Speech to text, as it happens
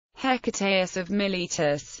Hecataeus of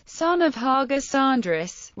Miletus, son of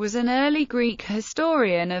Hagacandrus, was an early Greek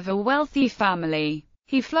historian of a wealthy family.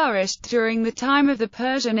 He flourished during the time of the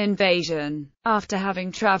Persian invasion. After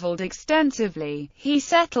having traveled extensively, he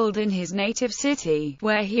settled in his native city,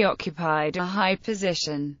 where he occupied a high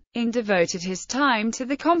position, and devoted his time to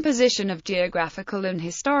the composition of geographical and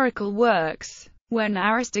historical works. When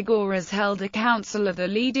Aristagoras held a council of the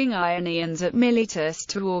leading Ionians at Miletus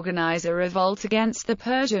to organize a revolt against the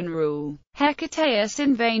Persian rule, Hecataeus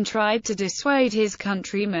in vain tried to dissuade his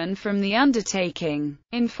countrymen from the undertaking.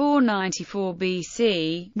 In 494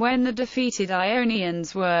 BC, when the defeated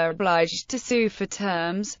Ionians were obliged to sue for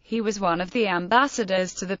terms, he was one of the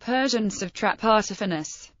ambassadors to the Persian satrap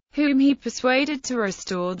Artaphernes, whom he persuaded to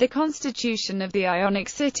restore the constitution of the Ionic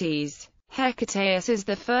cities. Hecataeus is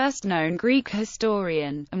the first known Greek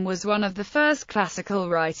historian, and was one of the first classical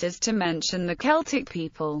writers to mention the Celtic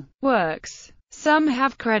people. Works. Some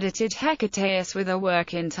have credited Hecataeus with a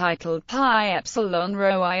work entitled Pi Epsilon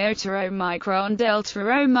Rho Iota Omicron Delta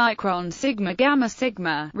Omicron Sigma Gamma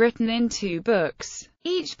Sigma, written in 2 books.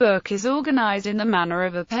 Each book is organized in the manner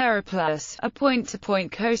of a periplus, a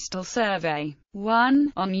point-to-point coastal survey.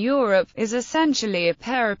 1. On Europe, is essentially a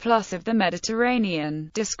periplus of the Mediterranean,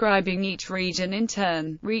 describing each region in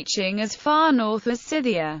turn, reaching as far north as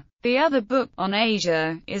Scythia. The other book, on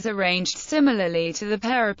Asia, is arranged similarly to the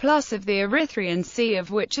periplus of the Erythraean Sea, of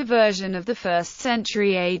which a version of the 1st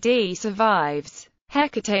century AD survives.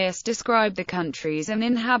 Hecataeus described the countries and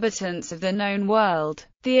inhabitants of the known world.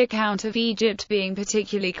 The account of Egypt being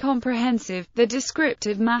particularly comprehensive, the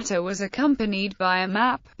descriptive matter was accompanied by a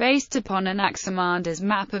map, based upon Anaximander's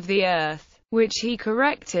map of the earth, which he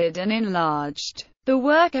corrected and enlarged. The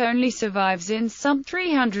work only survives in some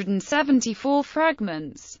 374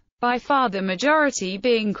 fragments, by far the majority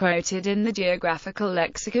being quoted in the Geographical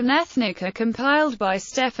Lexicon Ethnica compiled by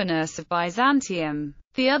Stephanus of Byzantium.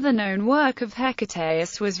 The other known work of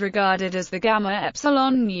Hecataeus was regarded as the Gamma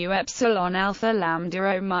Epsilon Nu Epsilon Alpha Lambda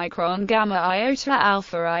Omicron Gamma Iota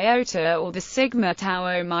Alpha Iota, or the Sigma Tau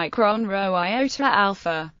Omicron Rho Iota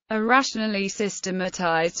Alpha, a rationally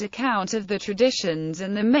systematized account of the traditions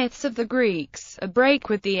and the myths of the Greeks, a break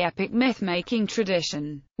with the epic myth-making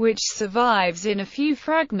tradition, which survives in a few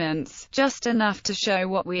fragments, just enough to show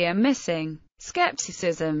what we are missing.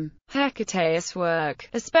 Skepticism. Hecataeus' work,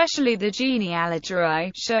 especially the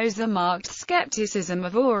genealogy, shows a marked skepticism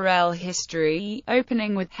of oral history,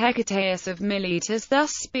 opening with Hecataeus of Miletus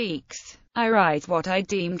thus speaks: I write what I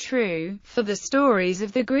deem true, for the stories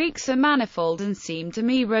of the Greeks are manifold and seem to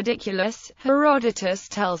me ridiculous. Herodotus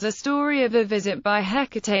tells a story of a visit by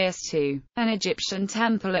Hecataeus to an Egyptian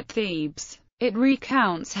temple at Thebes. It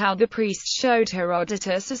recounts how the priest showed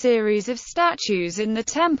Herodotus a series of statues in the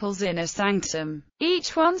temple's inner sanctum,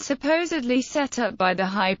 each one supposedly set up by the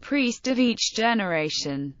high priest of each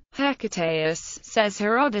generation. Hecataeus, says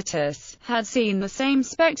Herodotus, had seen the same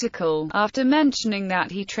spectacle, after mentioning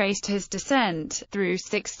that he traced his descent, through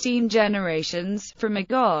 16 generations, from a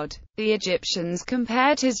god. The Egyptians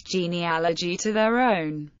compared his genealogy to their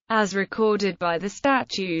own, as recorded by the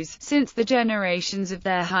statues, since the generations of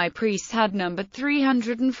their high priests had numbered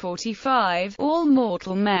 345, all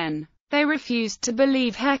mortal men. They refused to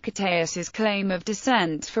believe Hecataeus' claim of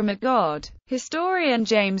descent from a god. Historian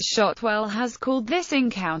James Shotwell has called this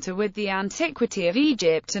encounter with the antiquity of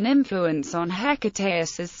Egypt an influence on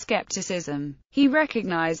Hecataeus' skepticism. He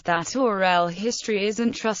recognized that oral history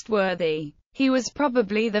isn't trustworthy. He was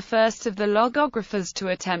probably the first of the logographers to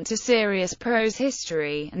attempt a serious prose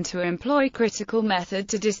history, and to employ critical method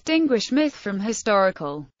to distinguish myth from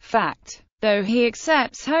historical fact. Though he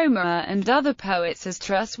accepts Homer and other poets as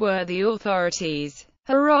trustworthy authorities,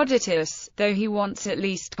 Herodotus, though he once at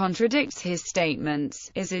least contradicts his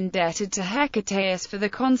statements, is indebted to Hecataeus for the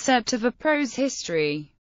concept of a prose history.